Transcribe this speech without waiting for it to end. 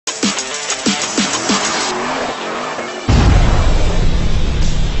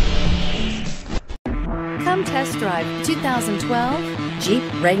test drive 2012 Jeep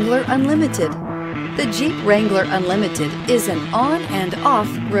Wrangler Unlimited. The Jeep Wrangler Unlimited is an on- and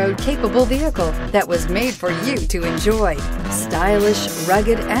off-road capable vehicle that was made for you to enjoy. Stylish,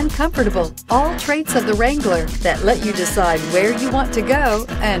 rugged, and comfortable, all traits of the Wrangler that let you decide where you want to go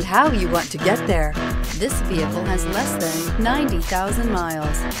and how you want to get there. This vehicle has less than 90,000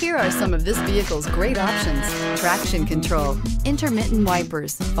 miles. Here are some of this vehicle's great options: traction control, intermittent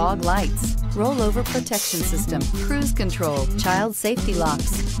wipers, fog lights, rollover protection system, cruise control, child safety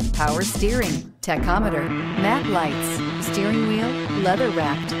locks, power steering, tachometer, map lights, steering wheel leather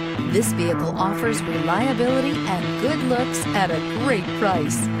wrapped. This vehicle offers reliability and good looks at a great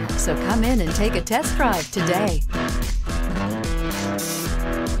price. So come in and take a test drive today.